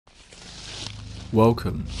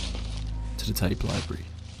Welcome to the tape library.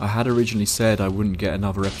 I had originally said I wouldn't get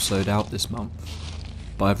another episode out this month,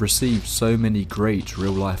 but I've received so many great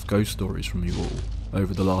real life ghost stories from you all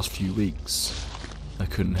over the last few weeks, I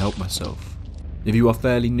couldn't help myself. If you are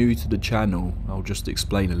fairly new to the channel, I'll just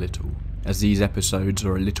explain a little, as these episodes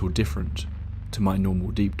are a little different to my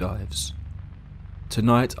normal deep dives.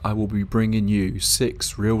 Tonight I will be bringing you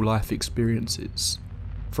 6 real life experiences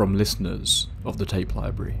from listeners of the tape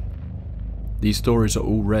library. These stories are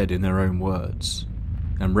all read in their own words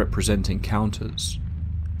and represent encounters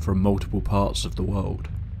from multiple parts of the world.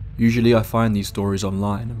 Usually I find these stories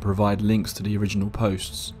online and provide links to the original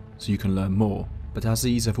posts so you can learn more, but as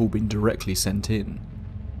these have all been directly sent in,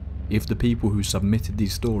 if the people who submitted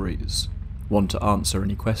these stories want to answer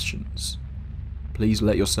any questions, please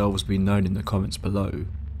let yourselves be known in the comments below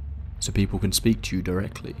so people can speak to you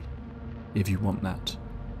directly if you want that.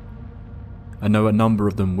 I know a number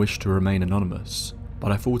of them wish to remain anonymous,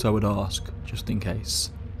 but I thought I would ask just in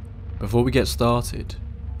case. Before we get started,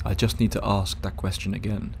 I just need to ask that question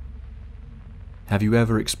again. Have you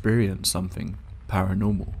ever experienced something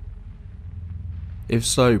paranormal? If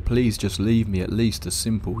so, please just leave me at least a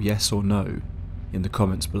simple yes or no in the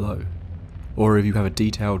comments below. Or if you have a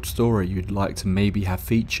detailed story you'd like to maybe have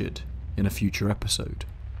featured in a future episode,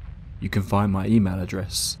 you can find my email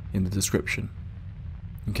address in the description.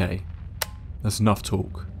 Okay, that's enough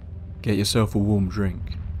talk. Get yourself a warm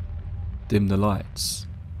drink, dim the lights,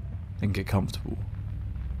 and get comfortable.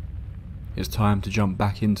 It's time to jump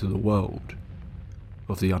back into the world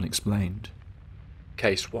of the unexplained.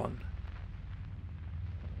 Case 1.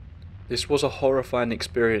 This was a horrifying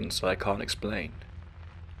experience I can't explain.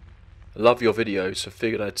 I love your videos, so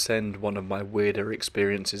figured I'd send one of my weirder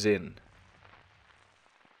experiences in.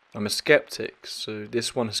 I'm a skeptic, so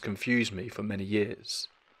this one has confused me for many years,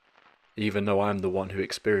 even though I'm the one who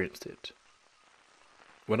experienced it.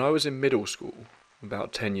 When I was in middle school,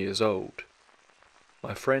 about 10 years old,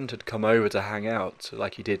 my friend had come over to hang out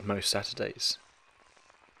like he did most Saturdays.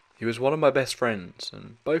 He was one of my best friends,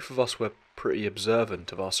 and both of us were pretty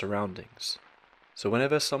observant of our surroundings, so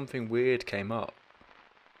whenever something weird came up,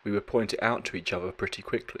 we would point it out to each other pretty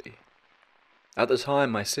quickly. At the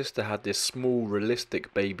time, my sister had this small,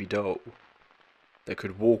 realistic baby doll that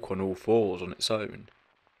could walk on all fours on its own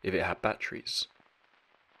if it had batteries.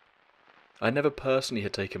 I never personally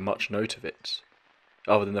had taken much note of it,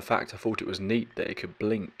 other than the fact I thought it was neat that it could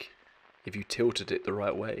blink if you tilted it the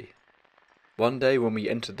right way. One day when we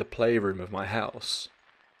entered the playroom of my house,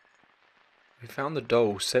 we found the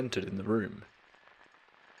doll centered in the room.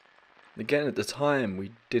 Again, at the time,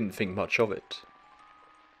 we didn't think much of it,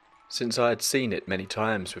 since I had seen it many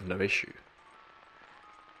times with no issue.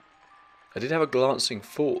 I did have a glancing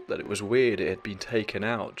thought that it was weird it had been taken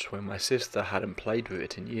out when my sister hadn't played with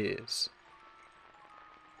it in years.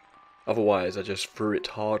 Otherwise, I just threw it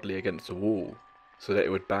hardly against the wall so that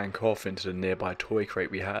it would bank off into the nearby toy crate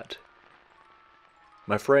we had.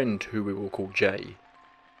 My friend, who we will call Jay,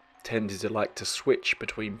 tended to like to switch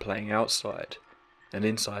between playing outside and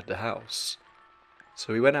inside the house,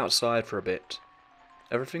 so we went outside for a bit.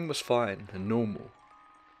 Everything was fine and normal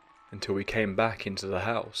until we came back into the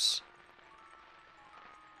house.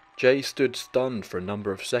 Jay stood stunned for a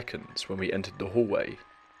number of seconds when we entered the hallway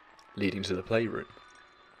leading to the playroom.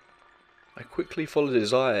 I quickly followed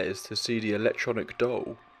his eyes to see the electronic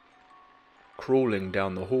doll crawling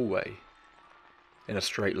down the hallway in a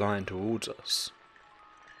straight line towards us.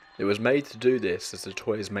 It was made to do this as the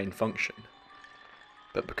toy's main function,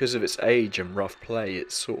 but because of its age and rough play,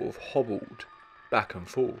 it sort of hobbled back and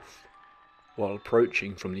forth while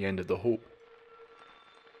approaching from the end of the hall.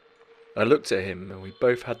 I looked at him and we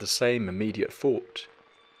both had the same immediate thought,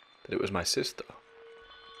 that it was my sister.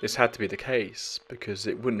 This had to be the case because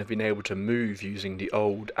it wouldn't have been able to move using the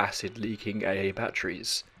old acid-leaking AA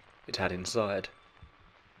batteries it had inside.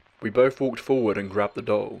 We both walked forward and grabbed the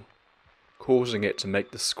doll, causing it to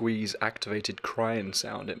make the squeeze-activated crying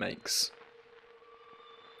sound it makes.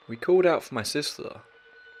 We called out for my sister,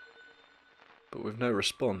 but with no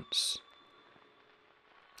response.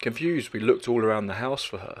 Confused, we looked all around the house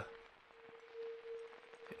for her.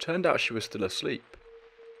 It turned out she was still asleep,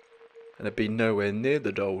 and had been nowhere near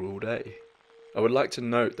the doll all day. I would like to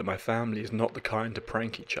note that my family is not the kind to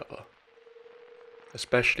prank each other,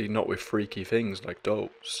 especially not with freaky things like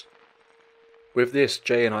dolls. With this,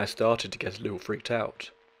 Jay and I started to get a little freaked out,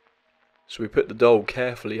 so we put the doll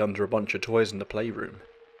carefully under a bunch of toys in the playroom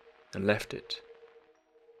and left it.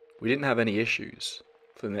 We didn't have any issues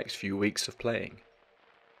for the next few weeks of playing.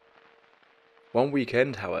 One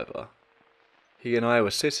weekend, however, he and I were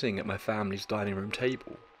sitting at my family's dining room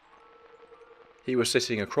table. He was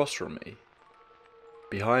sitting across from me,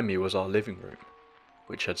 Behind me was our living room,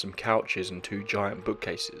 which had some couches and 2 giant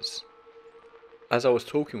bookcases. As I was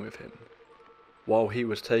talking with him, while he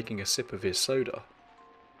was taking a sip of his soda,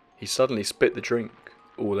 he suddenly spit the drink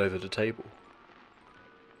all over the table.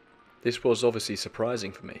 This was obviously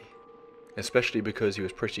surprising for me, especially because he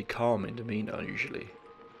was pretty calm in demeanour usually.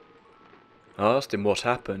 I asked him what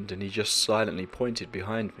happened and he just silently pointed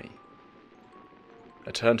behind me.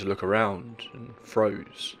 I turned to look around and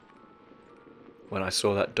froze when I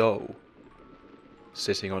saw that doll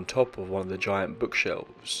sitting on top of one of the giant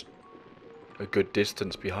bookshelves, a good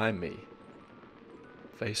distance behind me,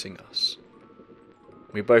 facing us.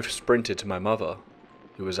 We both sprinted to my mother,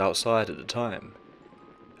 who was outside at the time,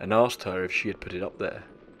 and asked her if she had put it up there.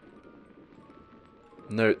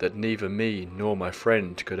 Note that neither me nor my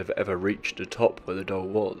friend could have ever reached the top where the doll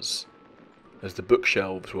was, as the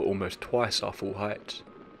bookshelves were almost twice our full height.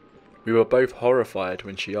 We were both horrified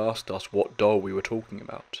when she asked us what doll we were talking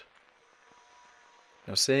about.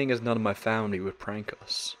 Now, seeing as none of my family would prank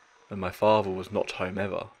us, and my father was not home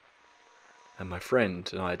ever, and my friend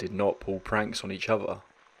and I did not pull pranks on each other,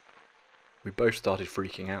 we both started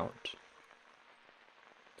freaking out.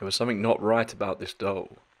 There was something not right about this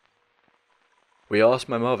doll. We asked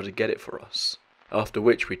my mother to get it for us, after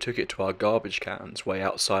which we took it to our garbage cans way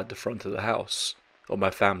outside the front of the house, on my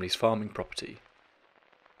family's farming property.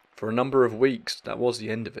 For a number of weeks, that was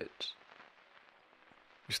the end of it.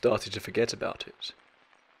 We started to forget about it.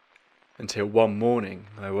 Until one morning,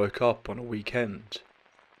 I woke up on a weekend,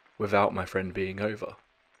 without my friend being over.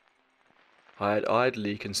 I had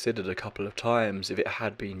idly considered a couple of times if it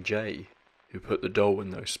had been Jay who put the doll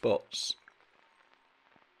in those spots.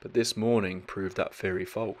 But this morning proved that theory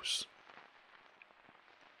false.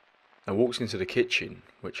 I walked into the kitchen,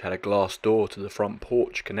 which had a glass door to the front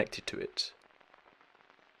porch connected to it.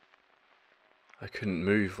 I couldn't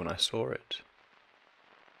move when I saw it.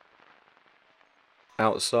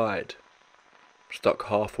 Outside, stuck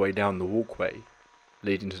halfway down the walkway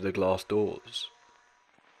leading to the glass doors,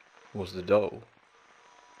 was the doll,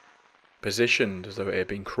 positioned as though it had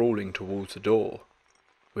been crawling towards the door,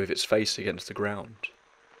 with its face against the ground.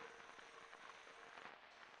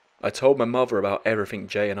 I told my mother about everything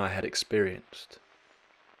Jay and I had experienced.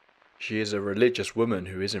 She is a religious woman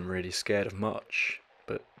who isn't really scared of much,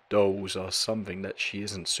 but dolls are something that she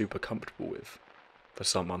isn't super comfortable with, for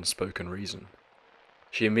some unspoken reason.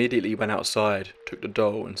 She immediately went outside, took the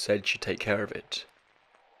doll and said she'd take care of it.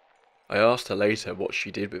 I asked her later what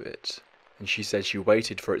she did with it, and she said she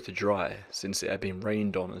waited for it to dry since it had been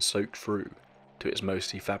rained on and soaked through to its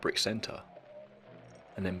mostly fabric centre,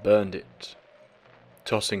 and then burned it,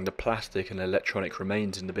 tossing the plastic and electronic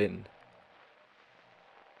remains in the bin.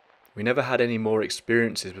 We never had any more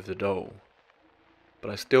experiences with the doll,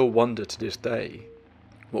 but I still wonder to this day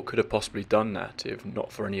what could have possibly done that if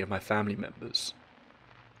not for any of my family members,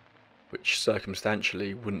 which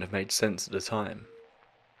circumstantially wouldn't have made sense at the time.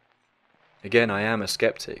 Again, I am a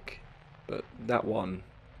skeptic, but that one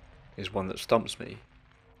is one that stumps me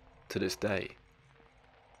to this day.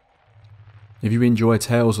 If you enjoy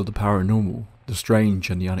tales of the paranormal, the strange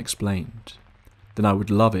and the unexplained, then I would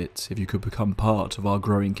love it if you could become part of our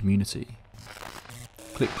growing community.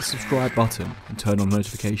 Click the subscribe button and turn on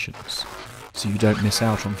notifications so you don't miss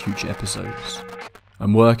out on future episodes.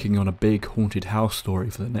 I'm working on a big haunted house story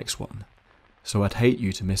for the next one, so I'd hate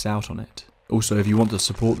you to miss out on it. Also, if you want to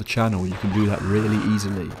support the channel, you can do that really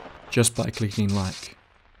easily, just by clicking like.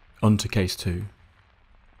 On to case 2.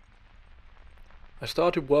 I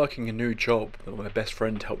started working a new job that my best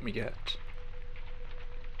friend helped me get.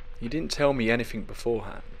 He didn't tell me anything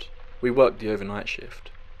beforehand. We worked the overnight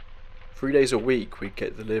shift. 3 days a week we'd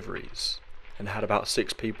get deliveries, and had about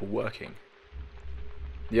 6 people working.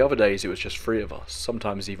 The other days it was just 3 of us,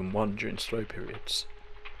 sometimes even 1 during slow periods.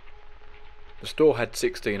 The store had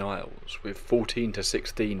 16 aisles, with 14 to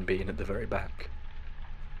 16 being at the very back.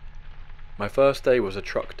 My first day was a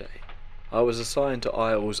truck day. I was assigned to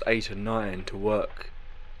aisles 8 and 9 to work,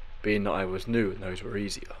 being that I was new and those were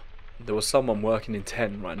easier. There was someone working in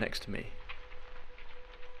 10 right next to me.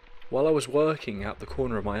 While I was working out the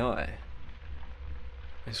corner of my eye,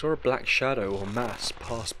 I saw a black shadow or mass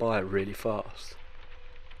pass by really fast.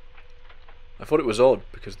 I thought it was odd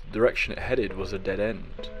because the direction it headed was a dead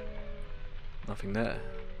end. Nothing there.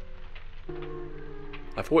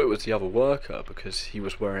 I thought it was the other worker because he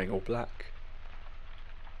was wearing all black.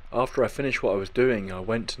 After I finished what I was doing, I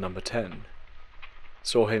went to number 10.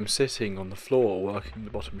 Saw him sitting on the floor working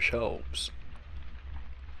the bottom shelves.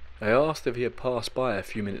 I asked if he had passed by a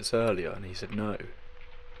few minutes earlier and he said no.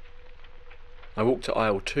 I walked to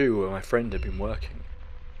aisle 2 where my friend had been working.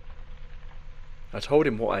 I told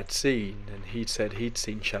him what I'd seen, and he'd said he'd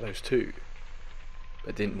seen shadows too,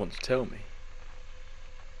 but didn't want to tell me.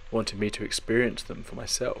 Wanted me to experience them for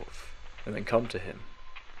myself, and then come to him.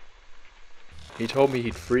 He told me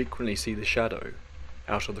he'd frequently see the shadow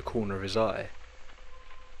out of the corner of his eye.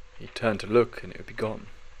 He'd turn to look and it would be gone.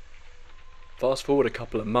 Fast forward a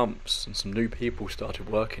couple of months and some new people started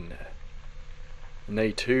working there, and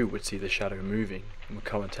they too would see the shadow moving and would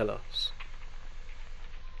come and tell us.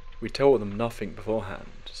 We told them nothing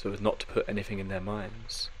beforehand so as not to put anything in their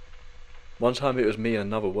minds. One time it was me and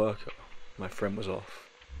another worker. My friend was off.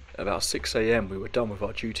 At about 6 AM we were done with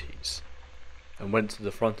our duties and went to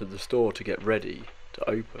the front of the store to get ready to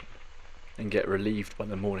open and get relieved by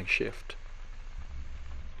the morning shift.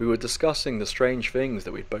 We were discussing the strange things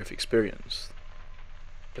that we'd both experienced.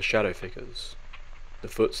 The shadow figures, the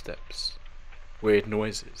footsteps, weird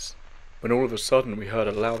noises, when all of a sudden we heard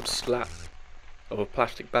a loud slap of a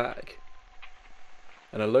plastic bag,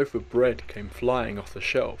 and a loaf of bread came flying off the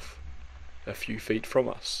shelf a few feet from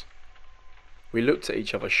us. We looked at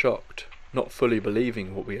each other shocked, not fully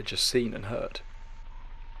believing what we had just seen and heard.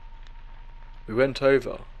 We went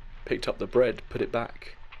over, picked up the bread, put it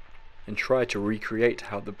back, and tried to recreate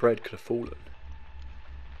how the bread could have fallen.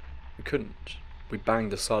 We couldn't. We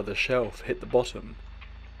banged the side of the shelf, hit the bottom.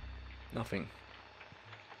 Nothing.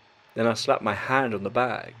 Then I slapped my hand on the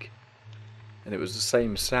bag, and it was the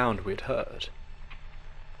same sound we had heard.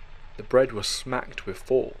 The bread was smacked with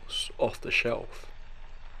force off the shelf.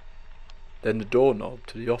 Then the doorknob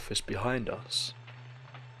to the office behind us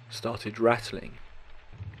started rattling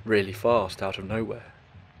really fast out of nowhere.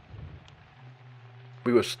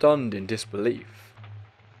 We were stunned in disbelief.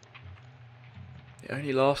 It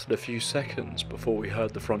only lasted a few seconds before we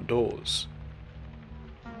heard the front doors.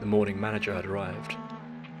 The morning manager had arrived.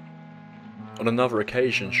 On another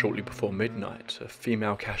occasion, shortly before midnight, a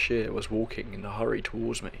female cashier was walking in a hurry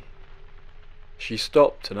towards me. She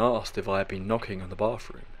stopped and asked if I had been knocking on the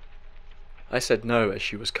bathroom. I said no, as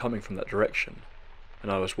she was coming from that direction,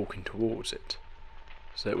 and I was walking towards it,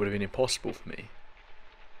 so it would have been impossible for me.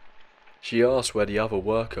 She asked where the other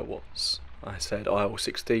worker was. I said aisle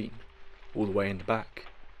 16, all the way in the back,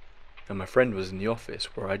 and my friend was in the office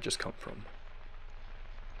where I'd just come from.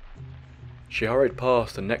 She hurried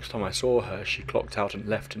past, and next time I saw her, she clocked out and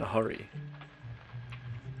left in a hurry.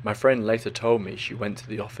 My friend later told me she went to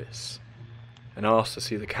the office and asked to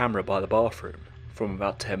see the camera by the bathroom from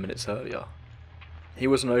about 10 minutes earlier. He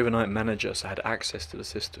was an overnight manager, so had access to the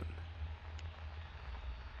system.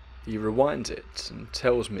 He rewinds it and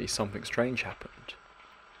tells me something strange happened.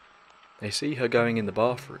 They see her going in the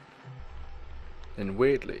bathroom. Then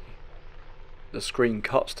weirdly, the screen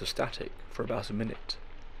cuts to static for about a minute,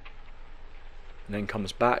 and then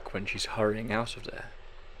comes back when she's hurrying out of there.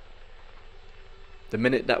 The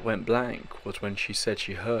minute that went blank was when she said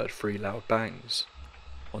she heard 3 loud bangs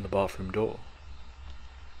on the bathroom door.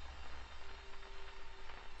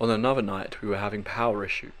 On another night we were having power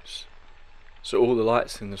issues, so all the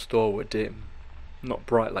lights in the store were dim, not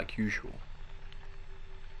bright like usual.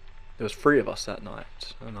 There was 3 of us that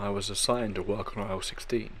night, and I was assigned to work on aisle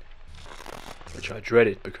 16, which I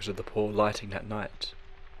dreaded because of the poor lighting that night,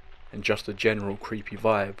 and just the general creepy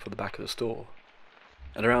vibe for the back of the store.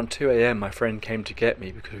 At around 2 AM my friend came to get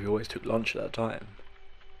me because we always took lunch at that time.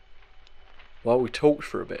 While we talked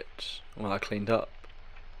for a bit, while I cleaned up,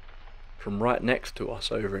 from right next to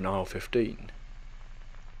us over in aisle 15,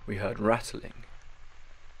 we heard rattling,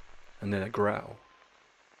 and then a growl.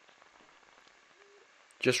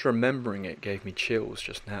 Just remembering it gave me chills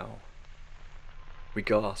just now. We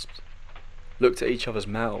gasped, looked at each other's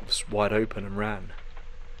mouths wide open and ran.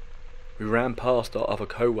 We ran past our other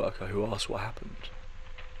co-worker who asked what happened.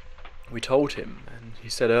 We told him, and he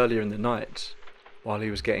said earlier in the night, while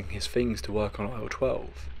he was getting his things to work on aisle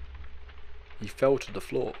 12, he fell to the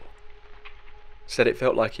floor. Said it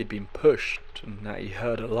felt like he'd been pushed and that he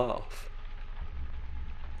heard a laugh.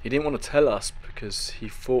 He didn't want to tell us because he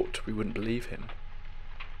thought we wouldn't believe him.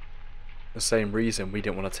 The same reason we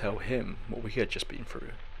didn't want to tell him what we had just been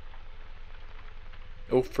through.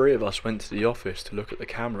 All 3 of us went to the office to look at the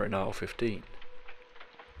camera in aisle 15.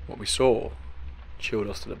 What we saw chilled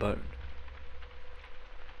us to the bone.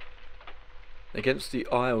 Against the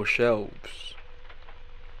aisle shelves,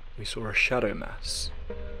 we saw a shadow mass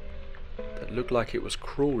that looked like it was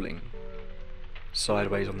crawling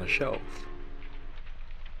sideways on the shelf,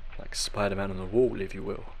 like Spider-Man on the wall, if you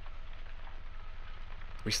will.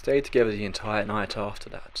 We stayed together the entire night after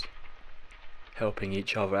that, helping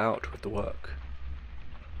each other out with the work.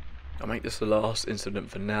 I'll make this the last incident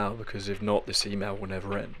for now, because if not, this email will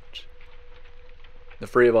never end. The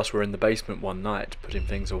 3 of us were in the basement one night putting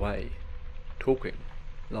things away, talking,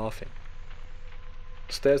 laughing.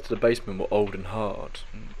 The stairs to the basement were old and hard,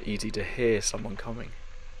 and easy to hear someone coming.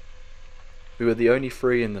 We were the only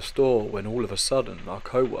three in the store when all of a sudden our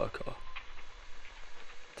co-worker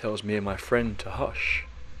tells me and my friend to hush,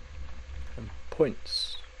 and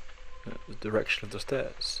points at the direction of the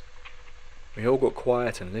stairs. We all got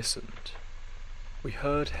quiet and listened. We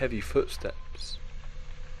heard heavy footsteps,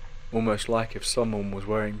 almost like if someone was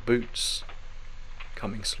wearing boots,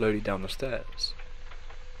 coming slowly down the stairs.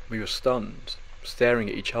 We were stunned, staring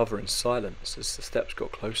at each other in silence as the steps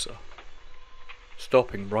got closer,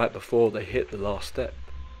 stopping right before they hit the last step,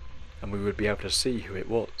 and we would be able to see who it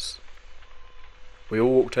was. We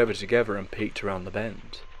all walked over together and peeked around the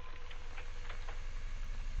bend.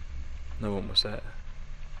 No one was there.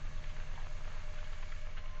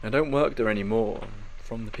 I don't work there anymore, and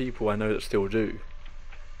from the people I know that still do,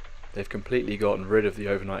 they've completely gotten rid of the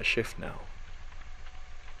overnight shift now.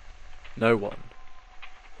 No one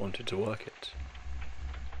wanted to work it.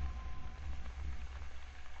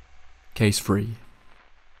 Case 3.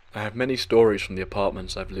 I have many stories from the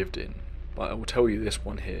apartments I've lived in, but I will tell you this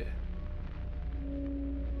one here.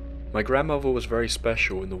 My grandmother was very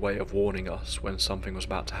special in the way of warning us when something was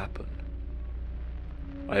about to happen.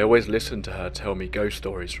 I always listened to her tell me ghost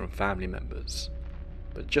stories from family members,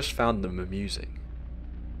 but just found them amusing.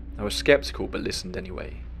 I was skeptical but listened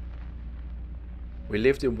anyway. We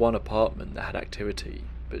lived in one apartment that had activity,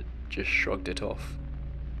 but just shrugged it off.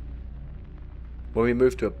 When we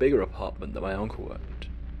moved to a bigger apartment that my uncle owned,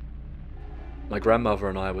 my grandmother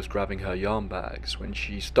and I was grabbing her yarn bags when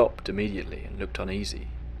she stopped immediately and looked uneasy.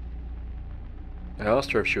 I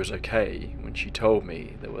asked her if she was okay when she told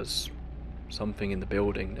me there was something in the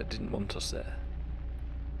building that didn't want us there.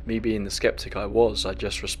 Me being the skeptic I was, I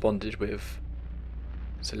just responded with,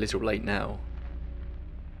 "It's a little late now."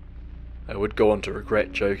 I would go on to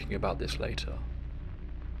regret joking about this later.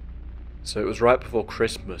 So it was right before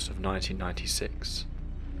Christmas of 1996,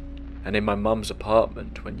 and in my mum's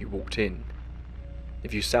apartment when you walked in,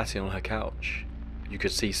 if you sat in on her couch, you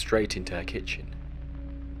could see straight into her kitchen.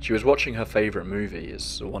 She was watching her favourite movie,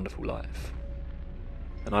 It's a Wonderful Life,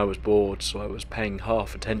 and I was bored, so I was paying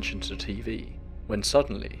half attention to the TV, when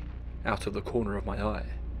suddenly, out of the corner of my eye,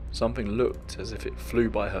 something looked as if it flew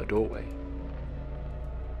by her doorway.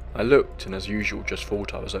 I looked and as usual just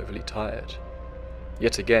thought I was overly tired.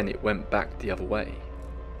 Yet again it went back the other way.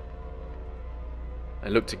 I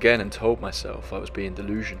looked again and told myself I was being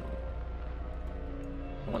delusional.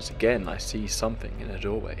 Once again I see something in a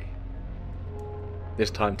doorway, this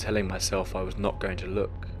time telling myself I was not going to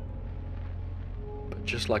look. But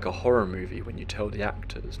just like a horror movie when you tell the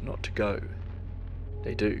actors not to go,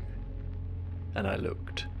 they do, and I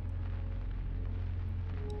looked.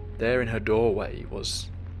 There in her doorway was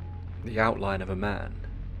the outline of a man,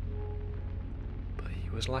 but he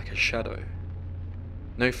was like a shadow,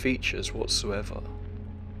 no features whatsoever.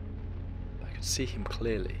 I could see him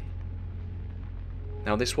clearly.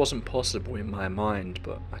 Now this wasn't possible in my mind,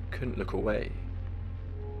 but I couldn't look away.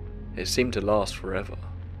 It seemed to last forever,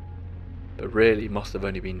 but really must have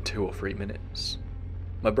only been 2 or 3 minutes.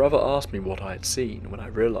 My brother asked me what I had seen when I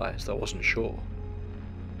realised I wasn't sure.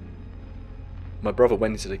 My brother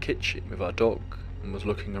went into the kitchen with our dog and was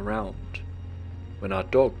looking around, when our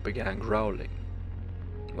dog began growling,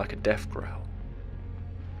 like a death growl,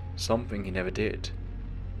 something he never did,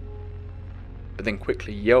 but then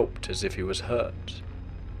quickly yelped as if he was hurt.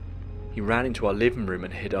 He ran into our living room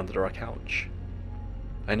and hid under our couch.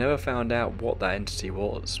 I never found out what that entity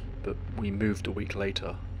was, but we moved a week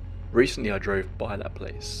later. Recently I drove by that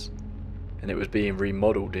place, and it was being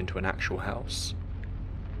remodelled into an actual house,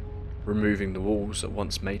 removing the walls that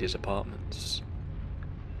once made his apartments.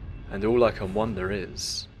 And all I can wonder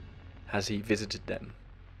is, has he visited them?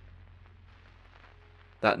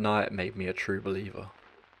 That night made me a true believer.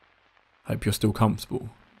 Hope you're still comfortable.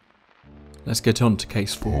 Let's get on to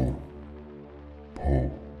case 4.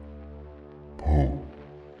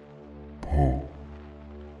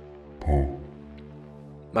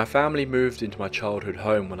 My family moved into my childhood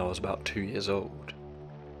home when I was about 2 years old.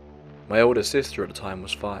 My older sister at the time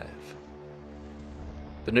was 5.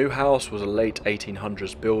 The new house was a late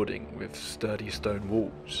 1800s building with sturdy stone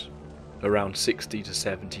walls, around 60 to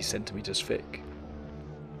 70 centimeters thick.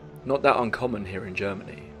 Not that uncommon here in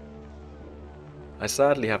Germany. I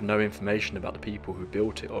sadly have no information about the people who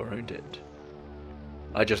built it or owned it.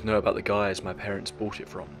 I just know about the guys my parents bought it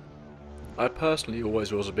from. I personally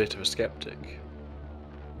always was a bit of a skeptic,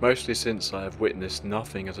 mostly since I have witnessed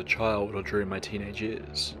nothing as a child or during my teenage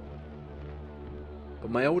years.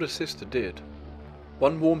 But my older sister did.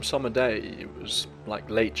 One warm summer day, it was like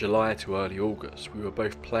late July to early August, we were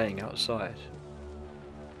both playing outside.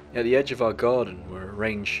 At the edge of our garden were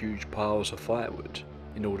arranged huge piles of firewood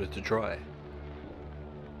in order to dry.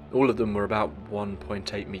 All of them were about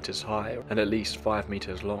 1.8 meters high and at least 5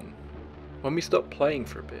 meters long. When we stopped playing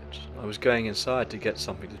for a bit, I was going inside to get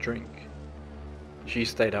something to drink. She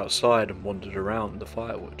stayed outside and wandered around the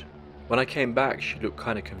firewood. When I came back, she looked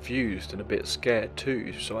kind of confused and a bit scared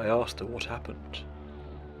too, so I asked her what happened.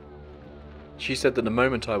 She said that the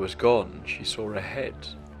moment I was gone, she saw a head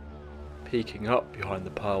peeking up behind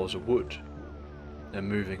the piles of wood and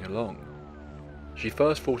moving along. She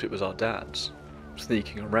first thought it was our dad's,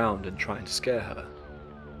 sneaking around and trying to scare her.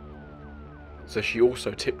 So she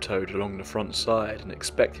also tiptoed along the front side and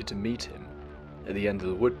expected to meet him at the end of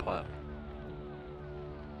the woodpile.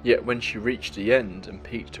 Yet when she reached the end and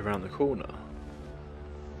peeked around the corner,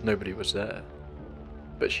 nobody was there.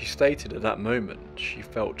 But she stated at that moment she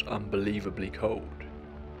felt unbelievably cold.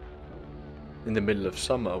 In the middle of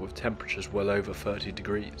summer with temperatures well over 30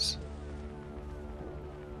 degrees.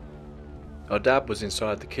 Our dad was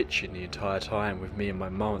inside the kitchen the entire time with me and my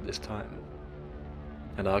mum at this time,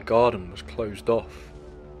 and our garden was closed off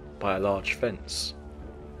by a large fence,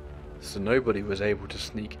 so nobody was able to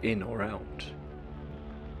sneak in or out.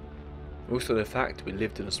 Also the fact we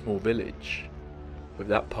lived in a small village, with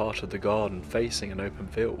that part of the garden facing an open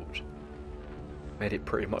field, made it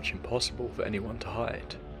pretty much impossible for anyone to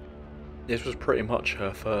hide. This was pretty much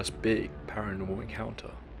her first big paranormal encounter.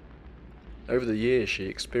 Over the years she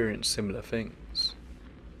experienced similar things,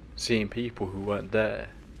 seeing people who weren't there,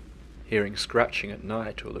 hearing scratching at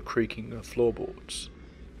night or the creaking of floorboards,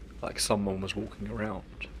 like someone was walking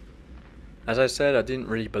around. As I said, I didn't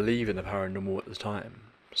really believe in the paranormal at the time,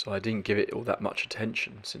 so I didn't give it all that much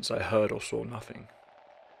attention since I heard or saw nothing.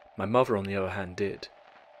 My mother on the other hand did,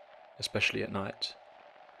 especially at night.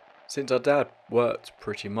 Since our dad worked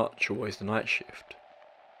pretty much always the night shift,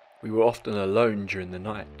 we were often alone during the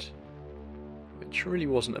night, which really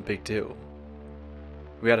wasn't a big deal.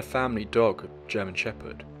 We had a family dog, a German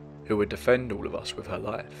Shepherd, who would defend all of us with her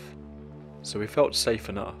life, so we felt safe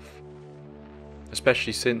enough,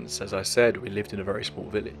 especially since, as I said, we lived in a very small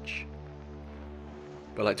village.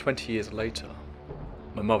 But like 20 years later,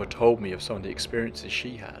 my mother told me of some of the experiences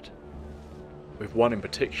she had, with one in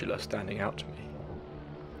particular standing out to me.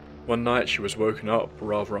 One night she was woken up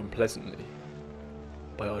rather unpleasantly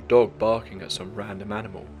by our dog barking at some random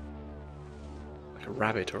animal, like a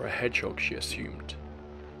rabbit or a hedgehog she assumed.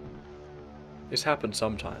 This happened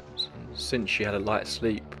sometimes, and since she had a light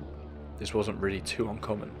sleep, this wasn't really too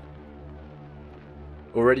uncommon.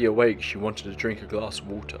 Already awake, she wanted to drink a glass of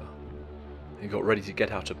water and got ready to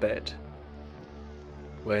get out of bed,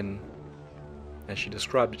 when, as she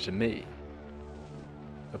described it to me,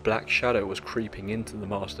 a black shadow was creeping into the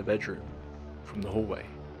master bedroom from the hallway.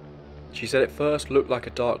 She said it first looked like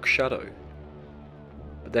a dark shadow,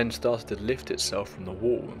 but then started to lift itself from the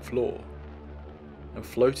wall and floor and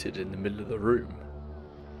floated in the middle of the room,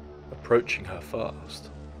 approaching her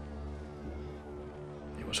fast.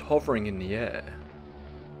 It was hovering in the air,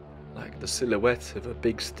 like the silhouette of a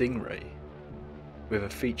big stingray, with a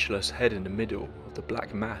featureless head in the middle of the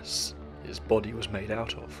black mass its body was made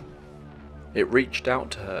out of. It reached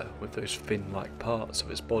out to her with those fin-like parts of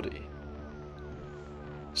its body.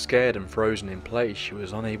 Scared and frozen in place, she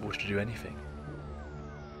was unable to do anything.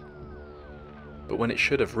 But when it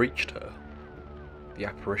should have reached her, the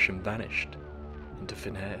apparition vanished into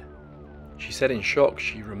thin air. She said in shock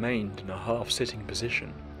she remained in a half-sitting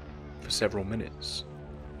position for several minutes,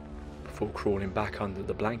 before crawling back under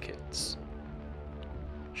the blankets.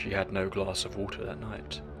 She had no glass of water that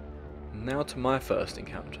night. Now to my first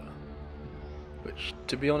encounter, which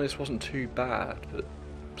to be honest wasn't too bad, but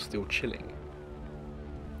still chilling.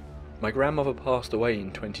 My grandmother passed away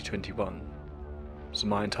in 2021, so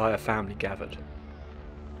my entire family gathered.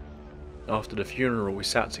 After the funeral we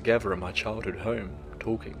sat together in my childhood home,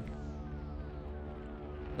 talking.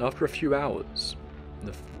 After a few hours,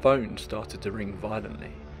 the phone started to ring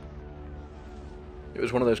violently. It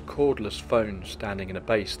was one of those cordless phones standing in a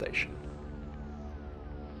base station.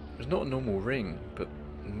 It was not a normal ring, but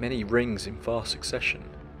many rings in fast succession.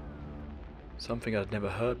 Something I'd never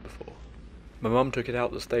heard before. My mum took it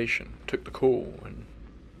out the station, took the call, and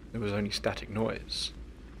there was only static noise.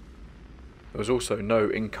 There was also no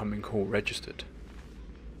incoming call registered.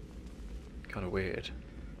 Kinda weird.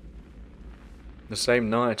 The same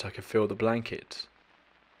night I could feel the blanket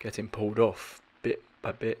getting pulled off bit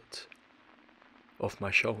by bit off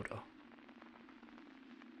my shoulder.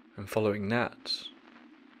 And following that,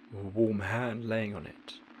 a warm hand laying on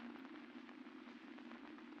it.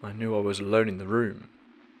 I knew I was alone in the room.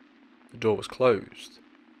 The door was closed,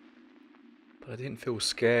 but I didn't feel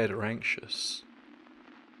scared or anxious.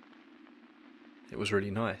 It was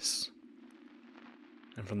really nice.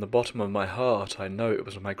 And from the bottom of my heart, I know it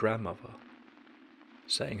was my grandmother,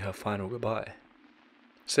 saying her final goodbye.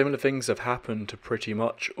 Similar things have happened to pretty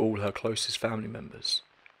much all her closest family members.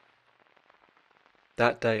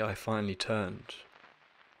 That day I finally turned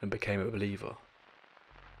and became a believer.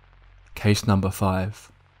 Case number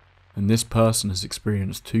 5. And this person has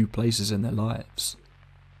experienced 2 places in their lives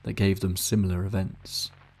that gave them similar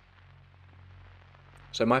events.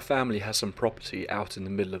 So my family has some property out in the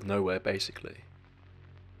middle of nowhere basically.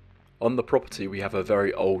 On the property we have a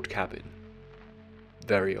very old cabin.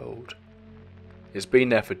 Very old. It's been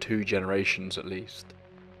there for 2 generations at least.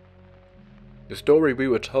 The story we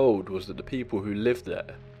were told was that the people who lived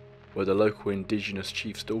there were the local indigenous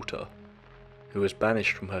chief's daughter, who was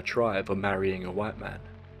banished from her tribe for marrying a white man,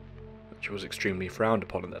 which was extremely frowned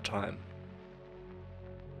upon at that time.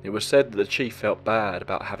 It was said that the chief felt bad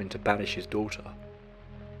about having to banish his daughter,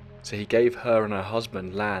 so he gave her and her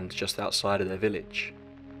husband land just outside of their village.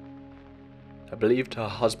 I believed her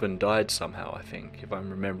husband died somehow, I think, if I'm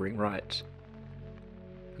remembering right.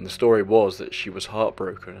 And the story was that she was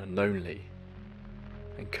heartbroken and lonely,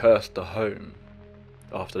 and cursed the home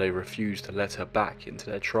after they refused to let her back into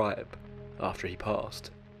their tribe after he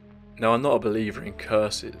passed. Now, I'm not a believer in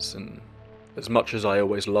curses, and as much as I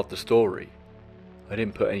always loved the story, I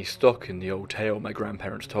didn't put any stock in the old tale my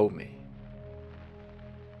grandparents told me.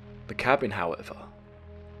 The cabin, however,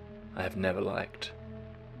 I have never liked.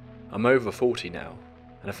 I'm over 40 now,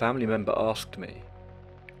 and a family member asked me,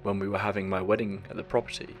 when we were having my wedding at the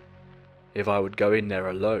property, if I would go in there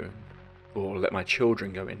alone, or let my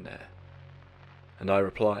children go in there. And I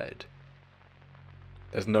replied,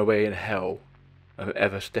 there's no way in hell I'm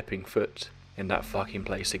ever stepping foot in that fucking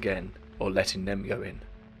place again, or letting them go in.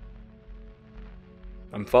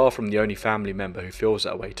 I'm far from the only family member who feels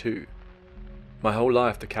that way too. My whole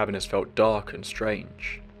life the cabin has felt dark and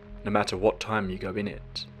strange, no matter what time you go in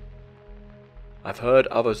it. I've heard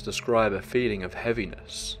others describe a feeling of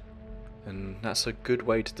heaviness, and that's a good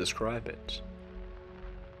way to describe it.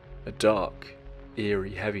 A dark,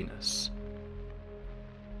 eerie heaviness.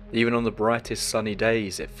 Even on the brightest sunny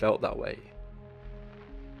days it felt that way.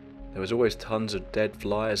 There was always tons of dead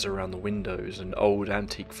flies around the windows and old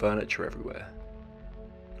antique furniture everywhere.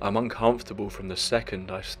 I'm uncomfortable from the second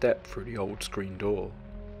I step through the old screen door.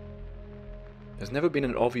 There's never been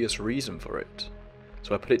an obvious reason for it,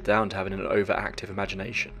 so I put it down to having an overactive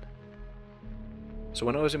imagination. So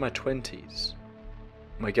when I was in my 20s,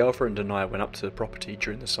 my girlfriend and I went up to the property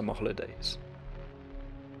during the summer holidays.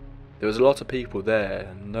 There was a lot of people there,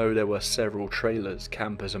 and though there were several trailers,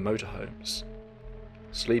 campers and motorhomes,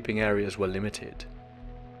 sleeping areas were limited.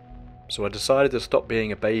 So I decided to stop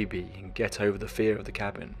being a baby and get over the fear of the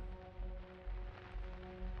cabin.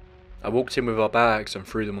 I walked in with our bags and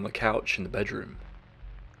threw them on the couch in the bedroom,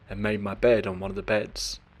 and made my bed on one of the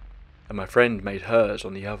beds, and my friend made hers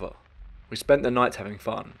on the other. We spent the night having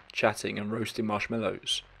fun, chatting and roasting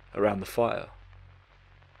marshmallows around the fire.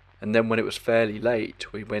 And then when it was fairly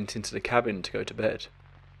late, we went into the cabin to go to bed.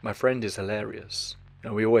 My friend is hilarious,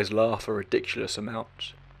 and we always laugh a ridiculous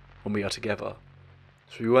amount when we are together,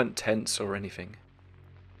 so we weren't tense or anything.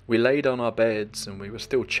 We laid on our beds and we were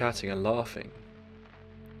still chatting and laughing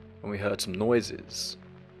when we heard some noises,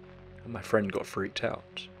 and my friend got freaked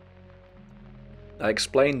out. I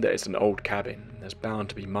explained that it's an old cabin, there's bound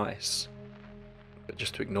to be mice, but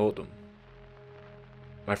just to ignore them.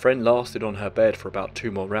 My friend lasted on her bed for about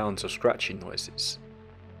 2 more rounds of scratching noises,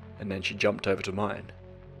 and then she jumped over to mine.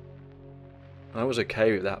 I was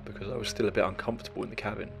okay with that because I was still a bit uncomfortable in the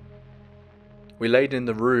cabin. We laid in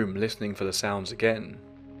the room listening for the sounds again,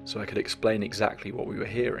 so I could explain exactly what we were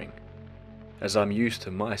hearing, as I'm used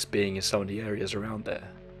to mice being in some of the areas around there.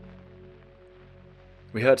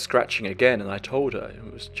 We heard scratching again, and I told her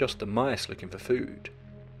it was just the mice looking for food,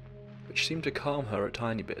 which seemed to calm her a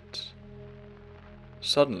tiny bit.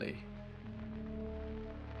 Suddenly,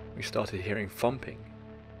 we started hearing thumping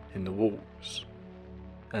in the walls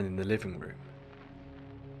and in the living room.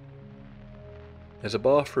 There's a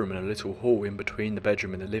bathroom and a little hall in between the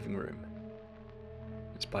bedroom and the living room.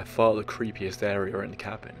 It's by far the creepiest area in the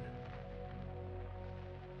cabin.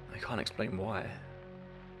 I can't explain why.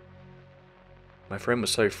 My friend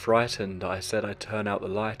was so frightened that I said I'd turn out the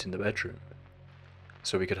light in the bedroom,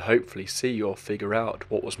 so we could hopefully see or figure out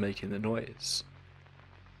what was making the noise.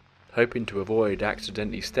 Hoping to avoid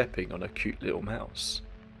accidentally stepping on a cute little mouse,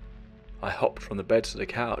 I hopped from the bed to the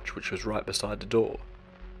couch, which was right beside the door,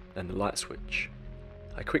 and the light switch,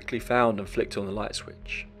 I quickly found and flicked on the light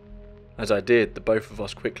switch. As I did, the both of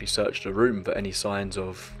us quickly searched the room for any signs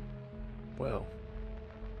of, well,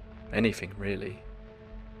 anything really.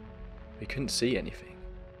 We couldn't see anything.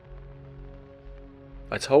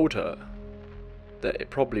 I told her that it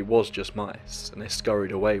probably was just mice, and they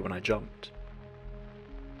scurried away when I jumped.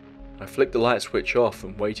 I flicked the light switch off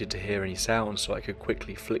and waited to hear any sounds so I could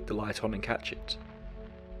quickly flick the light on and catch it.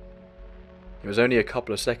 It was only a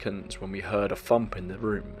couple of seconds when we heard a thump in the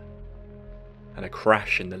room, and a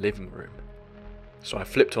crash in the living room, so I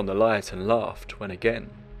flipped on the light and laughed when again,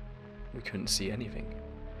 we couldn't see anything.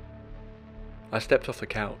 I stepped off the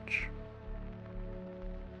couch,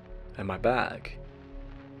 and my bag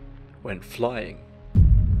went flying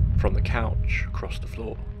from the couch across the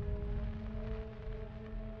floor.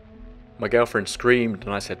 My girlfriend screamed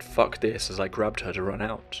and I said fuck this as I grabbed her to run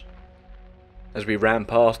out. As we ran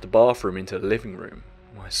past the bathroom into the living room,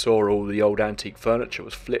 I saw all the old antique furniture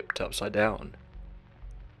was flipped upside down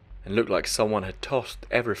and looked like someone had tossed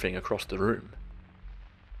everything across the room.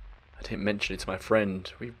 I didn't mention it to my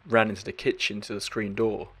friend. We ran into the kitchen to the screen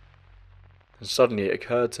door, and suddenly it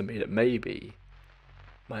occurred to me that maybe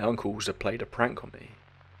my uncles had played a prank on me,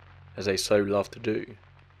 as they so love to do.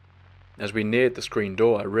 As we neared the screen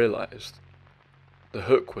door, I realised the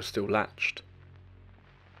hook was still latched,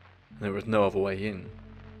 and there was no other way in.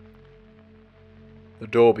 The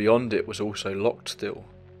door beyond it was also locked still,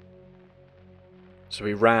 so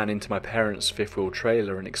we ran into my parents' fifth-wheel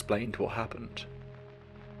trailer and explained what happened.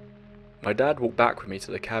 My dad walked back with me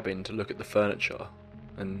to the cabin to look at the furniture,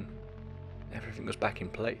 and everything was back in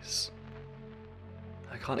place.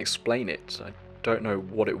 I can't explain it. I don't know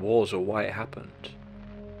what it was or why it happened.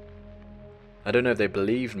 I don't know if they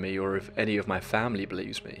believed me or if any of my family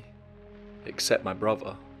believes me, except my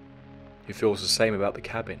brother, who feels the same about the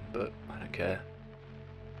cabin, but I don't care.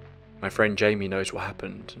 My friend Jamie knows what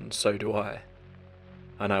happened, and so do I,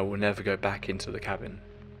 and I will never go back into the cabin.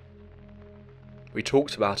 We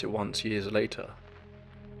talked about it once years later.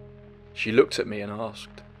 She looked at me and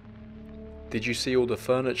asked, "Did you see all the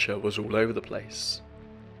furniture was all over the place?"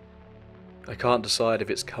 I can't decide if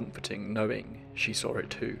it's comforting knowing she saw it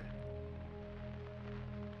too.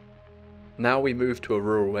 Now we moved to a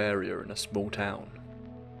rural area in a small town.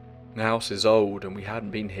 The house is old and we hadn't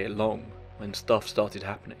been here long when stuff started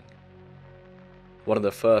happening. One of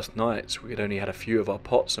the first nights we had only had a few of our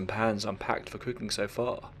pots and pans unpacked for cooking so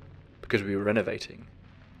far, because we were renovating.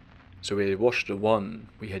 So we had washed the one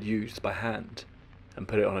we had used by hand and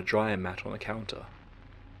put it on a drying mat on the counter.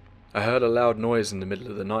 I heard a loud noise in the middle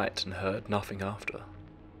of the night and heard nothing after.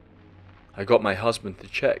 I got my husband to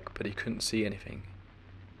check, but he couldn't see anything.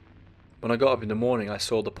 When I got up in the morning, I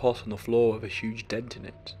saw the pot on the floor with a huge dent in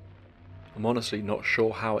it. I'm honestly not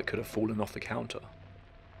sure how it could have fallen off the counter.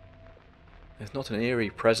 There's not an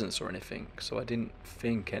eerie presence or anything, so I didn't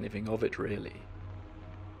think anything of it really.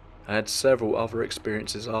 I had several other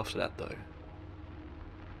experiences after that though.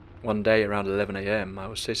 One day around 11 AM, I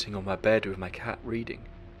was sitting on my bed with my cat reading.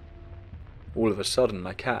 All of a sudden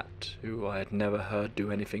my cat, who I had never heard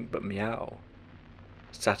do anything but meow,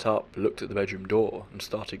 sat up, looked at the bedroom door and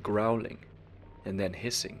started growling and then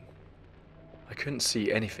hissing. I couldn't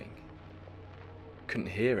see anything. Couldn't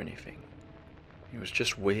hear anything. It was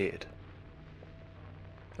just weird.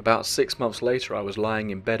 About 6 months later I was lying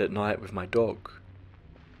in bed at night with my dog,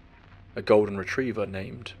 a golden retriever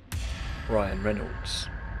named Ryan Reynolds.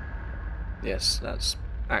 Yes, that's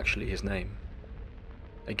actually his name.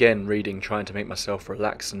 Again reading, trying to make myself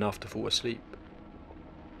relax enough to fall asleep.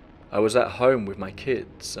 I was at home with my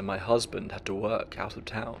kids and my husband had to work out of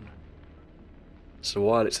town. So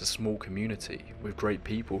while it's a small community with great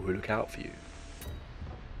people who look out for you,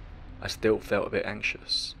 I still felt a bit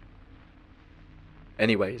anxious.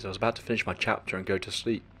 Anyways, I was about to finish my chapter and go to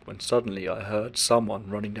sleep when suddenly I heard someone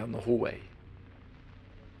running down the hallway.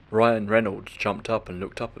 Ryan Reynolds jumped up and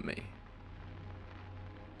looked up at me.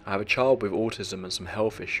 I have a child with autism and some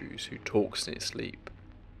health issues who talks in his sleep,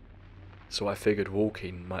 so I figured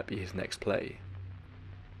walking might be his next play,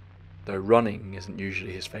 though running isn't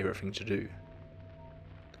usually his favourite thing to do.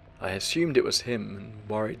 I assumed it was him and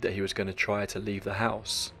worried that he was going to try to leave the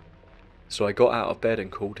house, so I got out of bed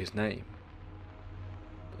and called his name.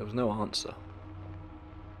 But there was no answer.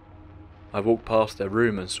 I walked past their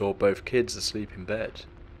room and saw both kids asleep in bed,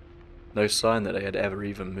 no sign that they had ever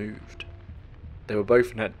even moved. They were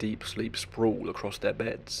both in that deep sleep sprawl across their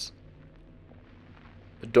beds.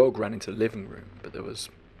 The dog ran into the living room, but there was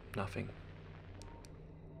nothing.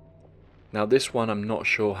 Now this one I'm not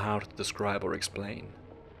sure how to describe or explain.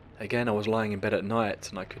 Again, I was lying in bed at night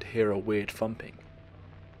and I could hear a weird thumping.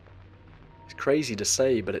 It's crazy to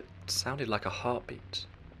say, but it sounded like a heartbeat.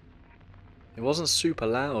 It wasn't super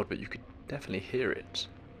loud, but you could definitely hear it.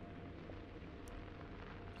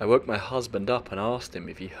 I woke my husband up and asked him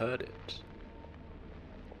if he heard it.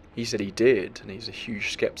 He said he did, and he's a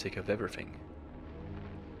huge skeptic of everything.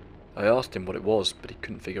 I asked him what it was, but he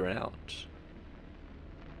couldn't figure it out.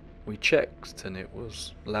 We checked, and it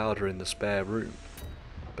was louder in the spare room,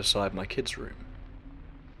 beside my kids' room.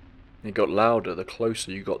 It got louder the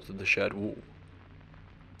closer you got to the shared wall.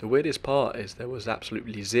 The weirdest part is there was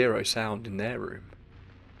absolutely zero sound in their room.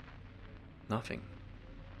 Nothing.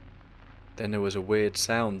 Then there was a weird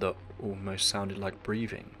sound that almost sounded like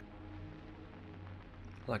breathing.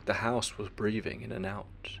 Like the house was breathing in and out.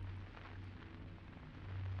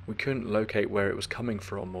 We couldn't locate where it was coming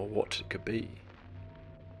from or what it could be.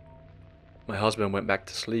 My husband went back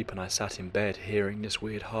to sleep and I sat in bed hearing this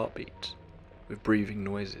weird heartbeat with breathing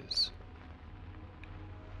noises.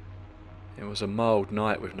 It was a mild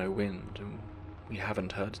night with no wind, and we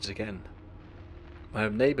haven't heard it again. My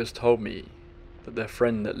neighbours told me that their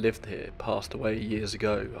friend that lived here passed away years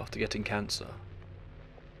ago after getting cancer.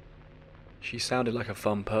 She sounded like a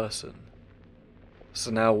fun person, so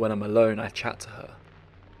now when I'm alone I chat to her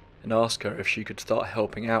and ask her if she could start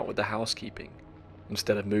helping out with the housekeeping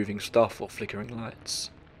instead of moving stuff or flickering lights.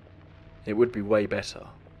 It would be way better.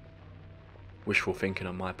 Wishful thinking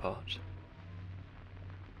on my part.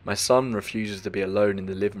 My son refuses to be alone in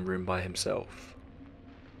the living room by himself.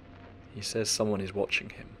 He says someone is watching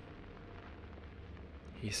him.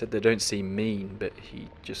 He said they don't seem mean, but he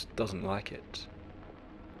just doesn't like it.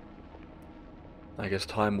 I guess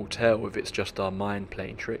time will tell if it's just our mind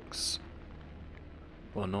playing tricks.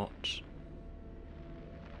 Or not.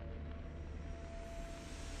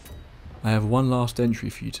 I have one last entry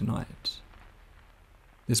for you tonight.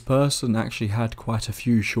 This person actually had quite a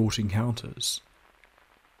few short encounters.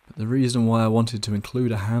 But the reason why I wanted to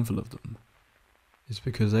include a handful of them is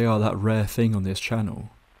because they are that rare thing on this channel.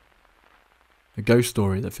 A ghost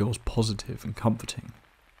story that feels positive and comforting,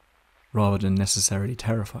 rather than necessarily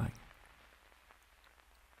terrifying.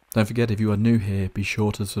 Don't forget, if you are new here, be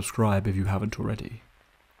sure to subscribe if you haven't already.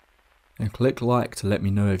 And click like to let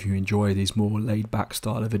me know if you enjoy these more laid back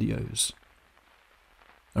style of videos.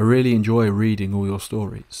 I really enjoy reading all your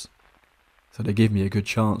stories, so they give me a good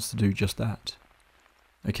chance to do just that.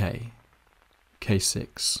 Okay, case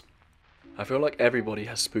 6. I feel like everybody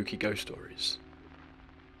has spooky ghost stories,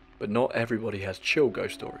 but not everybody has chill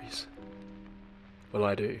ghost stories. Well,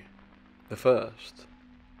 I do. The first.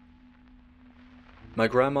 My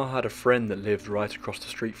grandma had a friend that lived right across the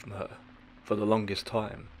street from her for the longest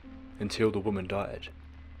time, until the woman died.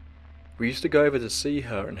 We used to go over to see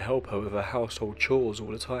her and help her with her household chores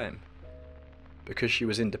all the time, because she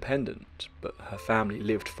was independent, but her family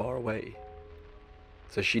lived far away,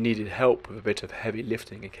 so she needed help with a bit of heavy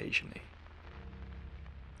lifting occasionally.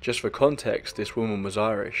 Just for context, this woman was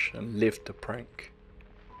Irish and lived to prank.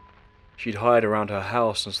 She'd hide around her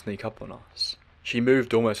house and sneak up on us. She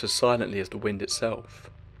moved almost as silently as the wind itself,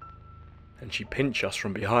 and she'd pinch us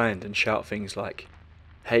from behind and shout things like,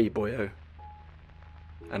 "Hey boyo."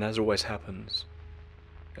 And as always happens,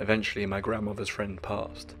 eventually my grandmother's friend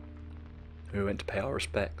passed, and we went to pay our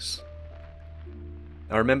respects.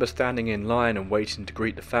 I remember standing in line and waiting to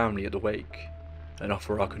greet the family at the wake and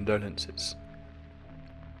offer our condolences.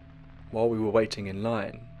 While we were waiting in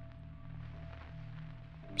line,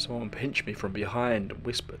 someone pinched me from behind and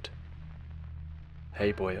whispered,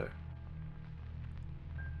 "Hey boyo."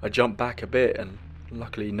 I jumped back a bit and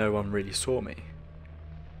luckily no one really saw me.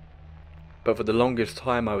 But for the longest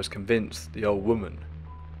time I was convinced the old woman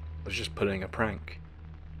was just pulling a prank.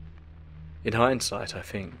 In hindsight, I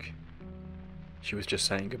think she was just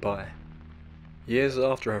saying goodbye. Years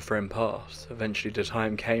after her friend passed, eventually the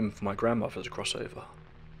time came for my grandmother's crossover.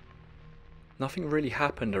 Nothing really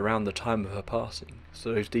happened around the time of her passing,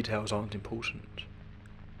 so those details aren't important.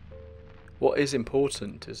 What is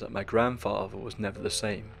important is that my grandfather was never the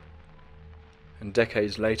same, and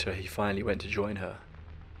decades later he finally went to join her.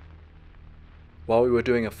 While we were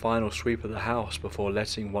doing a final sweep of the house before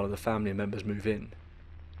letting one of the family members move in,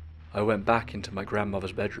 I went back into my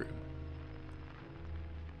grandmother's bedroom.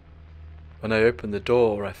 When I opened the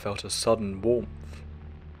door, I felt a sudden warmth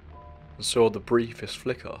and saw the briefest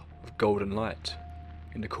flicker of golden light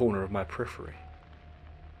in the corner of my periphery.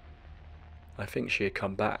 I think she had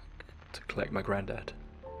come back to collect my granddad.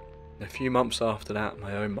 A few months after that,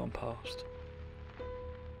 my own mum passed.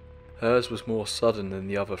 Hers was more sudden than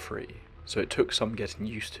the other three, so it took some getting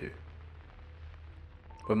used to.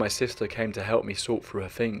 When my sister came to help me sort through her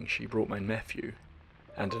things, she brought my nephew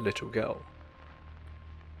and a little girl.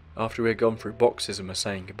 After we had gone through boxes and were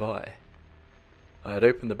saying goodbye, I had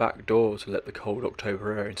opened the back door to let the cold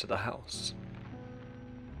October air into the house.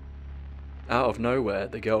 Out of nowhere,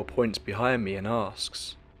 the girl points behind me and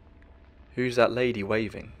asks, "Who's that lady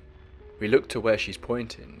waving?" We look to where she's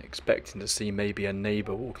pointing, expecting to see maybe a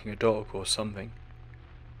neighbour walking a dog or something.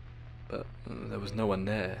 But there was no one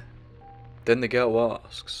there. Then the girl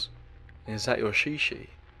asks, "Is that your shishi?"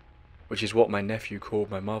 Which is what my nephew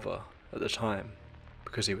called my mother at the time,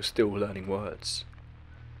 because he was still learning words.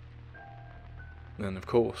 And of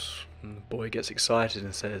course, the boy gets excited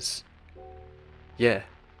and says, "Yeah."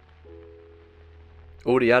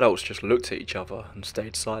 All the adults just looked at each other and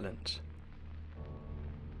stayed silent.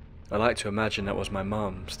 I like to imagine that was my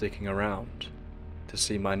mum sticking around to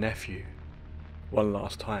see my nephew one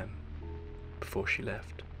last time before she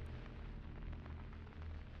left.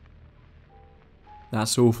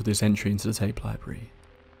 That's all for this entry into the tape library.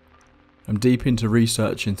 I'm deep into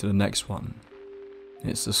research into the next one.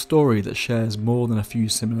 It's a story that shares more than a few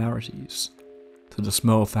similarities to the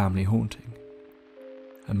Smurl family haunting,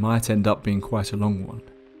 and might end up being quite a long one.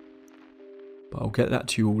 But I'll get that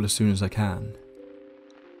to you all as soon as I can.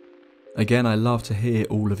 Again, I love to hear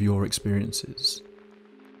all of your experiences,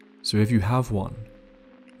 so if you have one,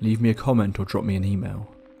 leave me a comment or drop me an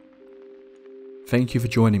email. Thank you for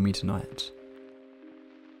joining me tonight.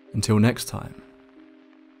 Until next time,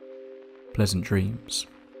 pleasant dreams.